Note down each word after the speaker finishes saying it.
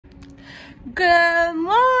Good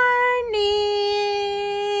morning,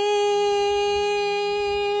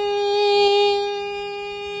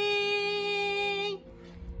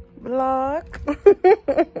 vlog.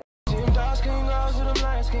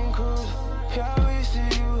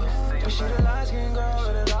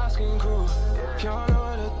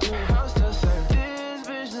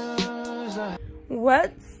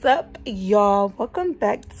 What's up, y'all? Welcome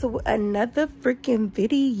back to another freaking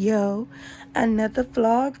video, another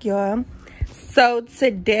vlog, y'all. So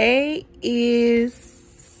today is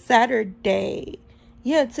Saturday.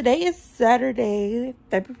 Yeah, today is Saturday,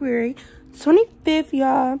 February 25th,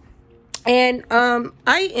 y'all. And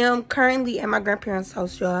I am currently at my grandparents'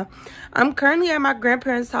 house, y'all. I'm currently at my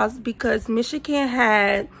grandparents' house because Michigan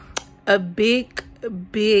had a big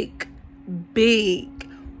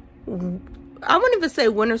I wouldn't even say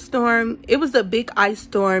winter storm. It was a big ice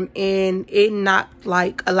storm, and it knocked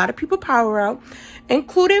like a lot of people power out,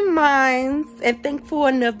 including mine. And thankful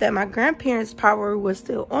enough that my grandparents' power was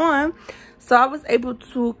still on, so I was able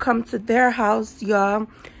to come to their house, y'all.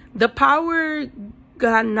 The power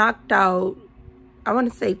got knocked out, I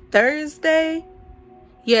want to say Thursday.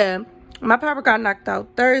 Yeah, my power got knocked out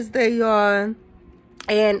Thursday, y'all,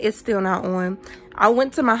 and it's still not on. I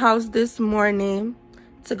went to my house this morning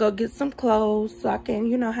to go get some clothes so I can,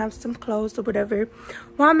 you know, have some clothes or whatever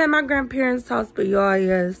while I'm at my grandparents' house. But y'all,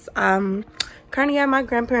 yes, I'm currently at my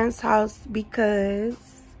grandparents' house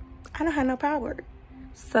because I don't have no power.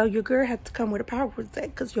 So your girl had to come with a power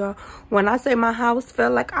set, because y'all, when I say my house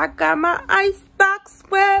felt like I got my ice box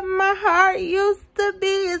where my heart used to be.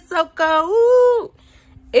 It's so cold. Ooh,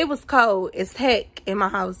 it was cold as heck in my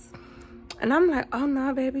house. And I'm like, oh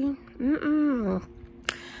no, baby,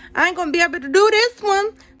 I ain't gonna be able to do this one.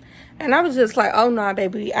 And I was just like, oh no,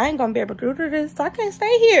 baby, I ain't gonna be able to do this. I can't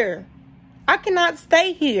stay here. I cannot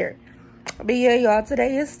stay here. But yeah, y'all,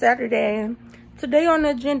 today is Saturday. Today on the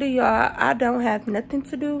agenda, y'all, I don't have nothing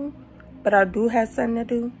to do, but I do have something to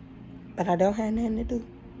do, but I don't have nothing to do.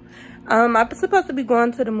 I'm supposed to be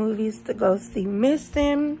going to the movies to go see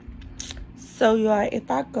Missing. So y'all,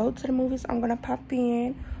 if I go to the movies, I'm gonna pop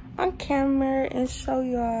in on camera and show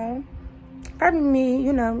y'all probably me,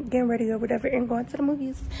 you know, getting ready or whatever and going to the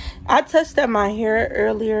movies. I touched up my hair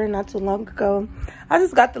earlier, not too long ago. I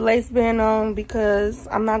just got the lace band on because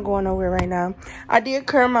I'm not going nowhere right now. I did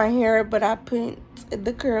curl my hair, but I put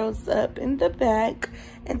the curls up in the back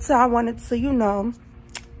until I wanted to, you know,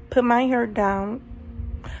 put my hair down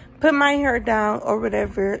or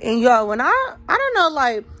whatever. And y'all, when I don't know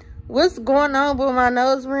like what's going on with my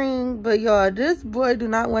nose ring, but y'all, this boy do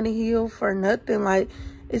not want to heal for nothing. Like,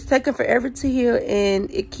 it's taking forever to heal, and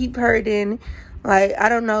it keep hurting. Like, I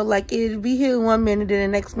don't know, like, it'll be healed 1 minute and the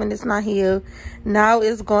next minute it's not healed. Now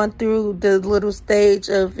it's going through the little stage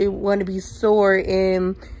of it want to be sore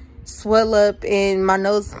and swell up, and my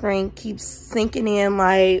nose ring keeps sinking in.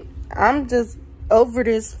 Like, I'm just over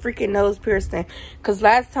this freaking nose piercing. Because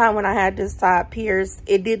last time when I had this side pierced,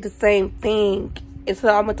 it did the same thing. And so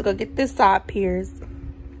I went to go get this side pierced,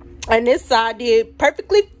 and this side did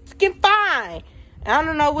perfectly freaking fine. I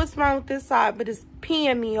don't know what's wrong with this side, but it's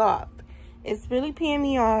peeing me off. It's really peeing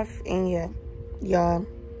me off. And yeah, y'all,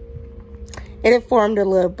 it formed a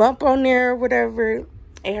little bump on there or whatever.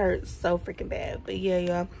 It hurts so freaking bad. But yeah,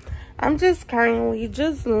 y'all, I'm just currently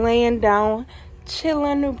just laying down,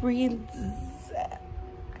 chilling or whatever.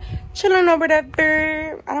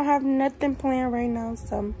 I don't have nothing planned right now,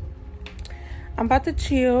 so I'm about to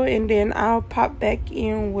chill, and then I'll pop back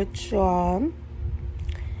in with y'all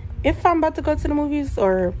if I'm about to go to the movies,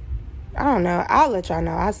 or I don't know. I'll let y'all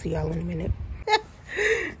know. I'll see y'all in a minute.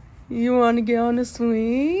 You want to get on the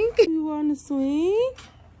swing? You want to swing?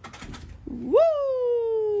 Woo!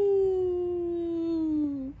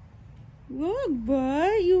 Good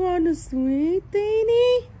boy. You want to swing,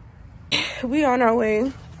 Thanie? We on our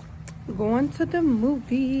way. Going to the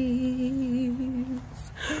movies.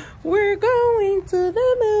 We're going to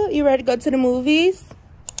the movies. You ready to go to the movies?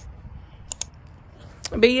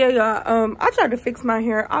 But yeah, y'all, I tried to fix my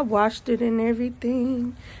hair. I washed it and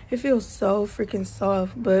everything. It feels so freaking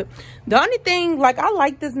soft. But the only thing, like, I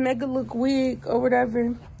like this Mega Look wig or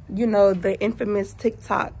whatever. You know, the infamous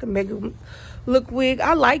TikTok Mega Look wig.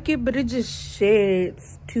 I like it, but it just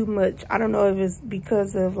sheds too much. I don't know if it's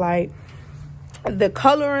because of, like, the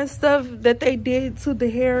color and stuff that they did to the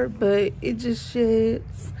hair, but it just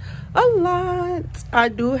sheds a lot. I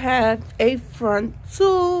do have a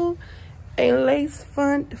frontal, a lace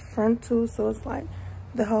frontal, so it's like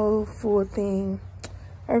the whole full thing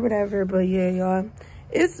or whatever. But yeah, y'all,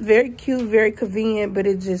 it's very cute, very convenient, but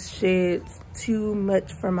it just sheds too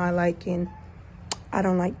much for my liking. I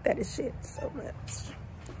don't like that it sheds so much.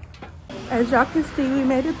 As y'all can see, we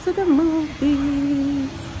made it to the movies.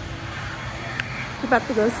 We're about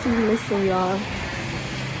to go see Missing, y'all.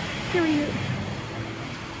 Period.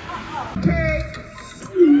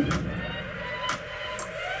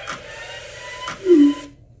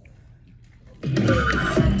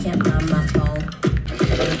 Can't find my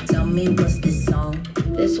phone. Tell me what's this song?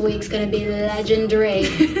 This week's gonna be legendary.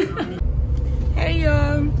 Hey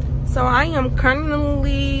y'all. So I am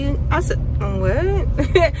currently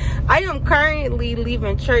I am currently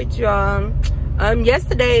leaving church, y'all.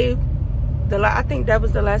 Yesterday, I think that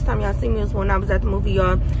was the last time y'all seen me, was when I was at the movie,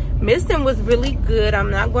 y'all. Missing was really good. I'm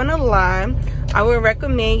not gonna lie. I would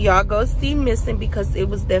recommend y'all go see Missing because it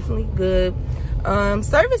was definitely good.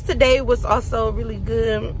 Service today was also really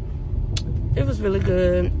good. It was really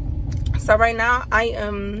good. So right now I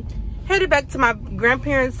am headed back to my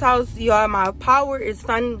grandparents' house, y'all. My power is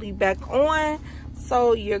finally back on,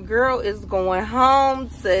 so your girl is going home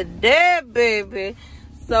today, baby.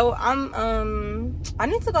 So I'm I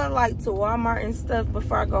need to go like to Walmart and stuff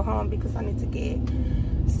before I go home because I need to get,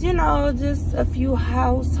 you know, just a few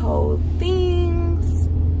household things.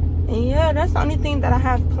 And yeah, that's the only thing that I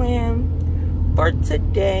have planned for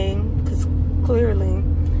today, because clearly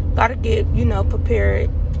gotta get, you know, prepared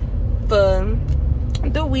for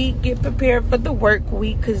the week, get prepared for the work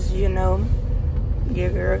week, because you know your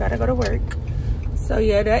girl gotta go to work. So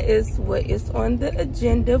yeah, that is what is on the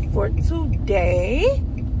agenda for today,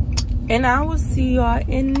 and I will see y'all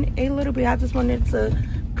in a little bit. I just wanted to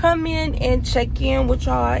come in and check in with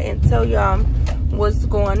y'all and tell y'all what's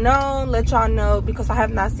going on, let y'all know, because I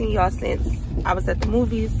have not seen y'all since I was at the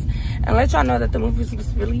movies, and let y'all know that the movies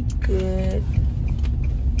was really good.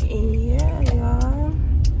 Yeah, y'all.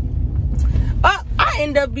 Oh, I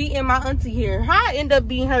end up beating my auntie here. How I end up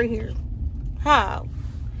beating her here? How?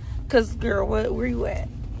 Cause girl, where you at?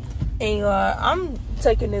 And I'm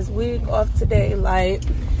taking this wig off today. Like,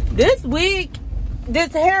 this wig,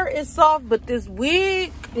 this hair is soft, but this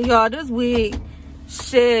wig, y'all, this wig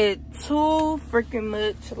shed too freaking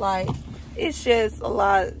much. Like, it sheds a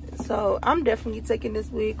lot. So I'm definitely taking this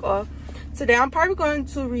wig off today. I'm probably going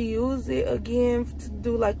to reuse it again to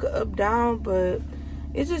do like a up down, but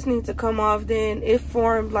it just needs to come off. Then it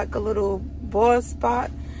formed like a little bald spot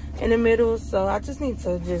in the middle, so I just need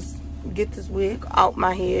to just get this wig out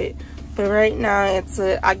my head for right now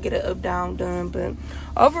until I get it up down done. But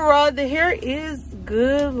overall, the hair is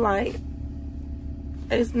good. Like,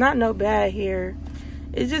 it's not no bad hair.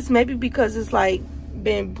 It's just maybe because it's like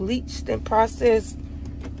been bleached and processed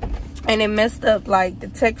and it messed up like the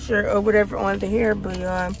texture or whatever on the hair. But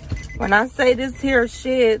when I say this hair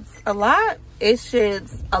sheds a lot, it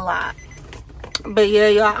sheds a lot. But yeah,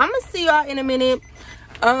 y'all, I'm gonna see y'all in a minute.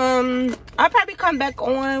 I'll probably come back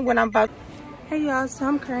on when I'm about. Hey y'all, so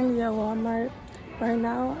I'm currently at Walmart right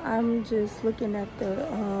now. I'm just looking at the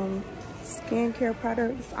skincare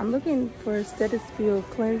products. I'm looking for Cetaphil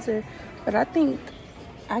cleanser, but I think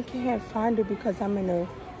I can't find it because I'm in a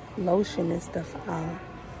lotion and stuff. I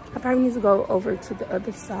probably need to go over to the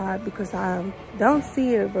other side because I don't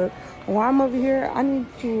see it. But while I'm over here, I need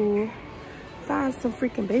to find some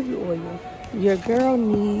freaking baby oil. Your girl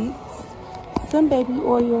needs some baby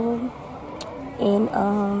oil, and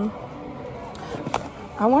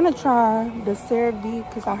I want to try the CeraVe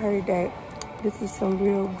because I heard that this is some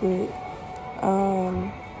real good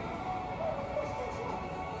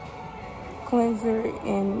cleanser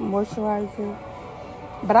and moisturizer.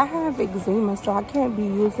 But I have eczema, so I can't be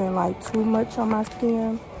using like too much on my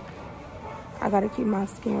skin. I gotta keep my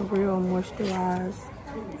skin real moisturized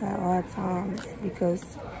at all times because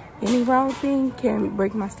any wrong thing can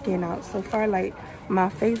break my skin out. So far, like, my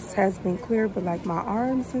face has been clear, but like my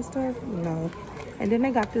arms and stuff, no. And then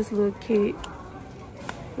they got this little kit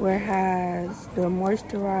where it has the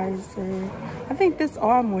moisturizer. I think this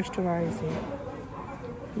all moisturizer.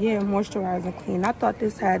 Yeah, moisturizer clean. I thought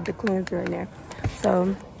this had the cleanser in there.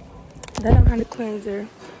 So that don't have the cleanser.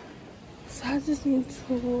 So I just need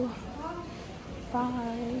to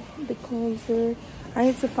find the cleanser. I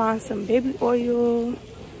need to find some baby oil.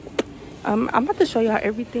 I'm about to show y'all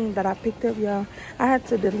everything that I picked up, y'all. I had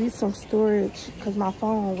to delete some storage because my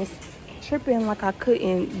phone was tripping, like I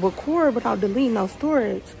couldn't record without deleting no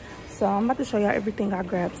storage. So I'm about to show y'all everything I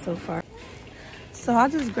grabbed so far. So I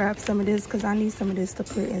just grabbed some of this because I need some of this to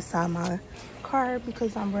put inside my car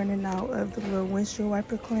because I'm running out of the little windshield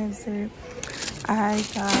wiper cleanser. I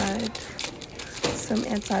got some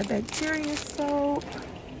antibacterial soap.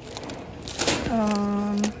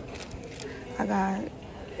 I got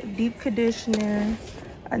deep conditioner,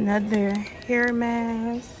 another hair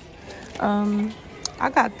mask. I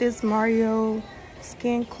got this Mario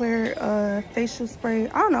Skin Clear facial spray.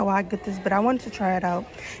 I don't know why I get this, but I wanted to try it out.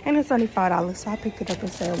 And it's only $5, so I picked it up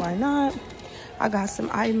and said, why not? I got some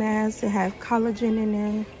eye masks that have collagen in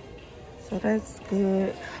there. So that's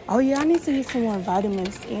good. Oh yeah, I need to use some more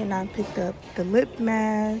vitamins. And I picked up the lip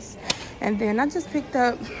mask. And then I just picked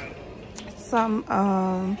up some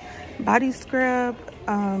body scrub.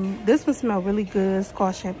 This one smells really good. It's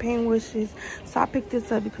called Champagne Wishes. So I picked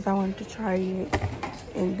this up because I wanted to try it.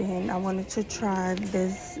 And then I wanted to try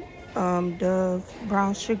this Dove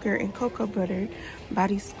brown sugar and cocoa butter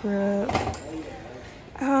body scrub.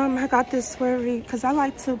 I got this sweaty because I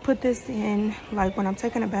like to put this in, like when I'm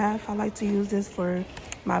taking a bath, I like to use this for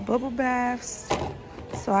my bubble baths.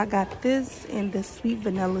 So I got this in the sweet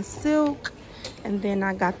vanilla silk. And then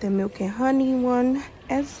I got the milk and honey one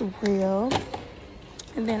as well.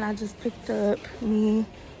 And then I just picked up me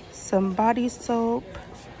some body soap.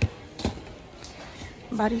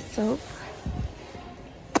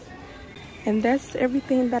 And that's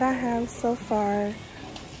everything that I have so far.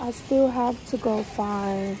 I still have to go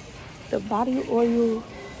find the body oil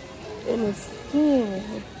in the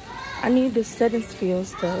skin. I need the setting spray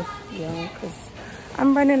stuff, yeah, because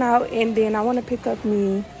I'm running out. And then I want to pick up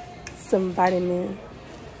me some vitamin.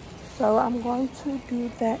 So I'm going to do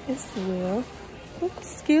that as well. Oops,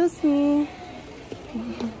 excuse me.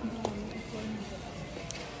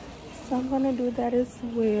 So I'm going to do that as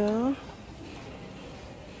well.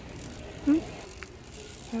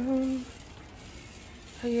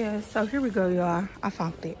 Oh yeah, so here we go, y'all. I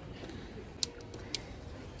found it.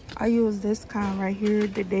 I use this kind right here,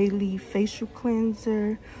 the daily facial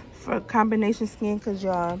cleanser for combination skin, cause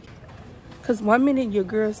 1 minute your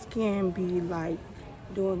girl's skin be like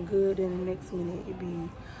doing good, and the next minute it be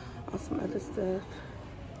on some other stuff.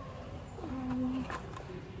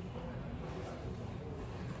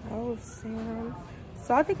 Serum.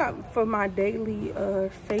 So I think for my daily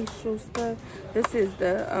facial stuff, this is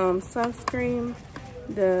the sunscreen,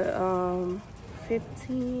 the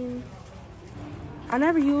 15. I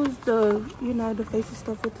never used the, the facial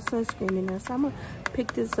stuff with the sunscreen in there, so I'm gonna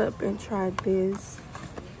pick this up and try this.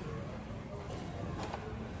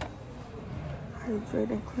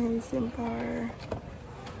 Hydrating cleansing bar.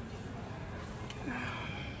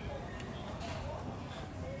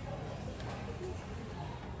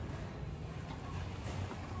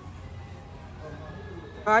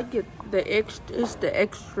 I get it's the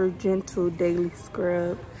extra gentle daily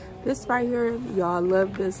scrub. This right here, y'all,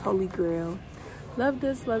 love this, holy grail. Love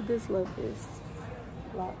this, love this, love this.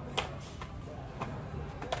 Lots.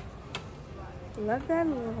 Love that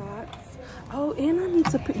lots. Oh, and I need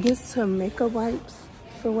to get some makeup wipes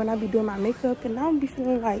for when I be doing my makeup, and I don't be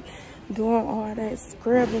feeling like doing all that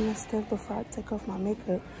scrubbing and stuff before I take off my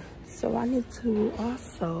makeup. So I need to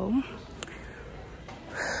also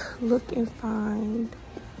look and find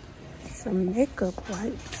some makeup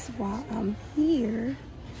wipes while I'm here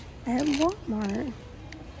at Walmart.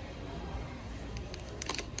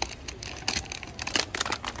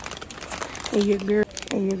 And your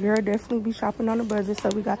girl definitely be shopping on a budget, so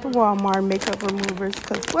we got the Walmart makeup removers,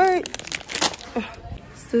 cause what?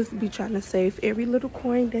 Sis be trying to save every little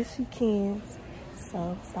coin that she can.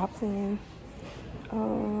 So stop playing.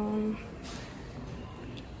 Trying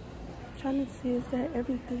to see, is that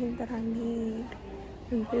everything that I need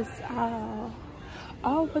in this aisle?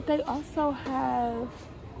 Oh, but they also have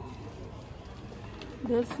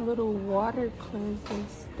this little water cleansing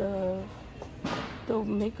stuff, the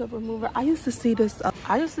makeup remover. I used to see this.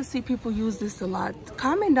 I used to see people use this a lot.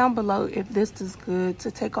 Comment down below if this is good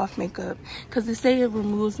to take off makeup, because they say it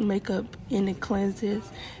removes makeup and it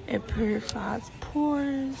cleanses, it purifies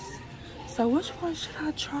pores. So which one should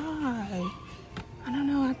I try? I don't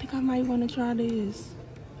know. I think I might want to try this.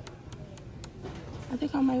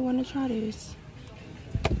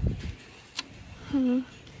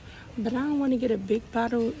 But I don't want to get a big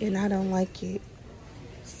bottle and I don't like it.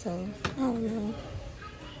 So, I don't know.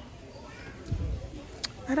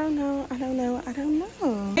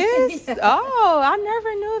 It's, oh, I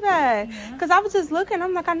never knew that. Because I was just looking.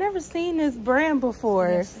 I'm like, I never seen this brand before.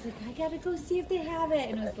 Yeah, she's like, I gotta go see if they have it.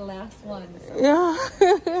 And it was the last one. So. Yeah.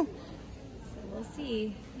 So we'll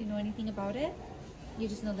see. You know anything about it? You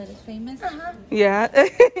just know that it's famous? Yeah.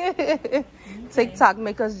 Okay. TikTok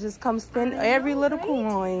make us just come spend every little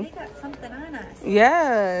coin. They got something on us.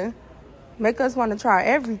 Yeah. Make us want to try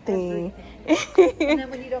everything. And then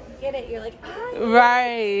when you don't get it, you're like, ah,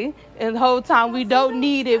 right. And the whole time we don't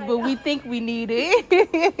need it, but we think we need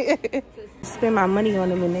it. Spend my money on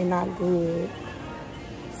them and they're not good.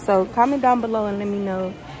 So comment down below and let me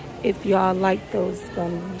know if y'all like those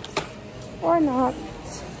gummies or not.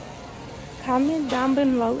 Comment down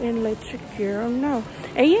below and let your girl know.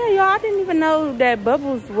 And yeah, y'all, I didn't even know that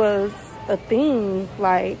bubbles was a thing.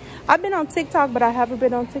 Like, I've been on TikTok, but I haven't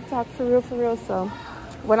been on TikTok for real. So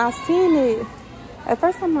when I seen it, at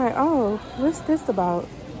first I'm like, oh, what's this about?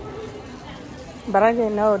 But I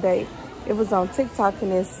didn't know that it was on TikTok,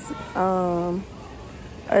 and it's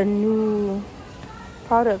a new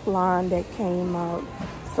product line that came out.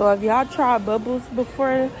 So if y'all tried bubbles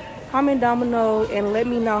before, comment down below and let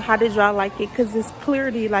me know how did y'all like it, because it's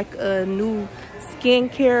clearly like a new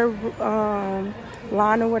skincare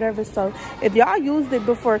line or whatever. So if y'all used it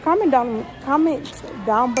before, comment down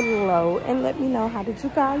below and let me know how did you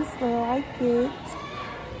guys like it.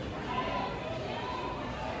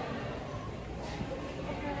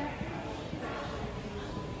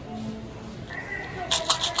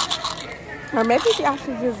 Or maybe I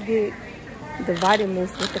should just get the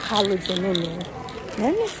vitamins with the collagen in there.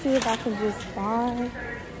 Let me see if I can just find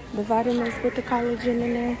the vitamins with the collagen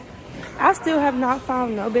in there. I still have not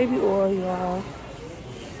found no baby oil, y'all.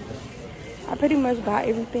 I pretty much got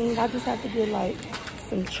everything. I just have to get like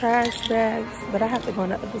some trash bags, but I have to go on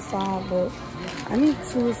the other side. But I need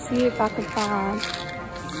to see if I can find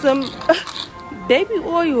some baby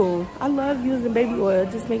oil. I love using baby oil.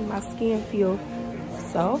 It just makes my skin feel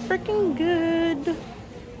so freaking good.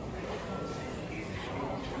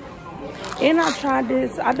 And I've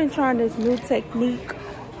been trying this new technique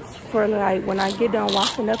for like when I get done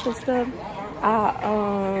washing up and stuff.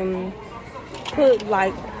 I put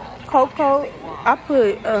like coconut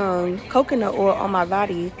oil on my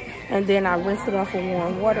body, and then I rinse it off with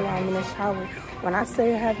warm water while I'm in the shower. When I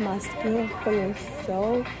say I have my skin feeling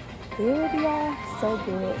so good, y'all, so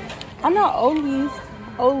good. I know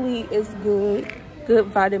Oli is good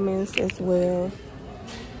vitamins as well.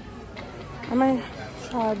 I might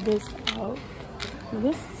try this out.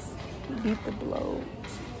 This beat the bloat.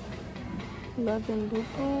 Love and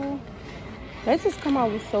Lupo. They just come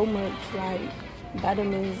out with so much like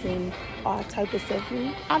vitamins and all type of stuff.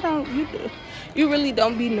 You really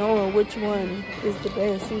don't be knowing which one is the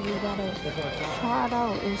best. You just gotta try it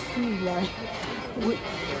out and see like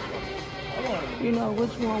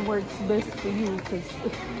which one works best for you. Cause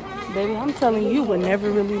baby, I'm telling you, would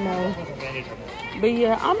never really know. But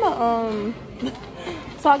yeah, I'ma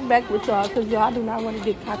talk back with y'all because y'all do not want to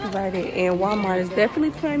get copyrighted, and Walmart is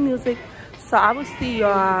definitely playing music. So I will see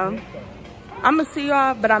y'all. I'ma see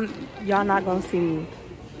y'all, but y'all not gonna see me,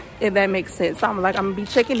 if that makes sense. So I'm gonna be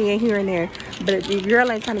checking in here and there, but the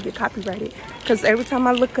girl ain't trying to get copyrighted, because every time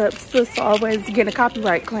I look up, sis always get a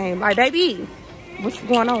copyright claim. Like, baby, what's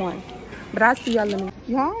going on? But I see y'all. Y'all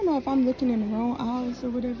don't know if I'm looking in the wrong aisles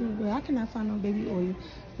or whatever, but I cannot find no baby oil.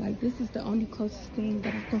 Like, this is the only closest thing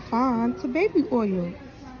that I can find to baby oil.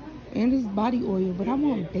 And it's body oil, but I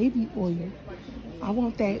want baby oil. I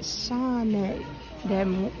want that shine, that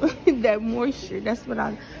moisture. That's what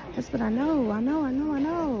I know. I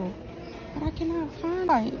know. But I cannot find.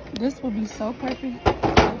 Like, this would be so perfect.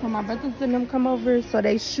 Like, when my brothers and them come over, so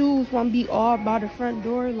they shoes won't be all by the front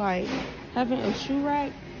door. Like, having a shoe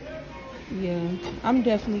rack. Yeah, I'm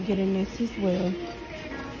definitely getting this as well.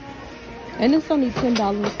 And it's only $10,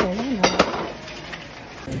 so you know.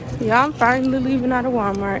 Yeah, I'm finally leaving out of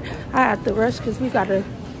Walmart. I have to rush because we gotta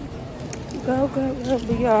go.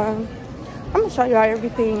 But y'all, I'm gonna show y'all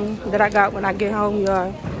everything that I got when I get home,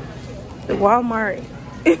 y'all. The Walmart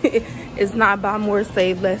is not buy more,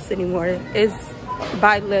 save less anymore. It's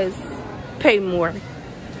buy less, pay more.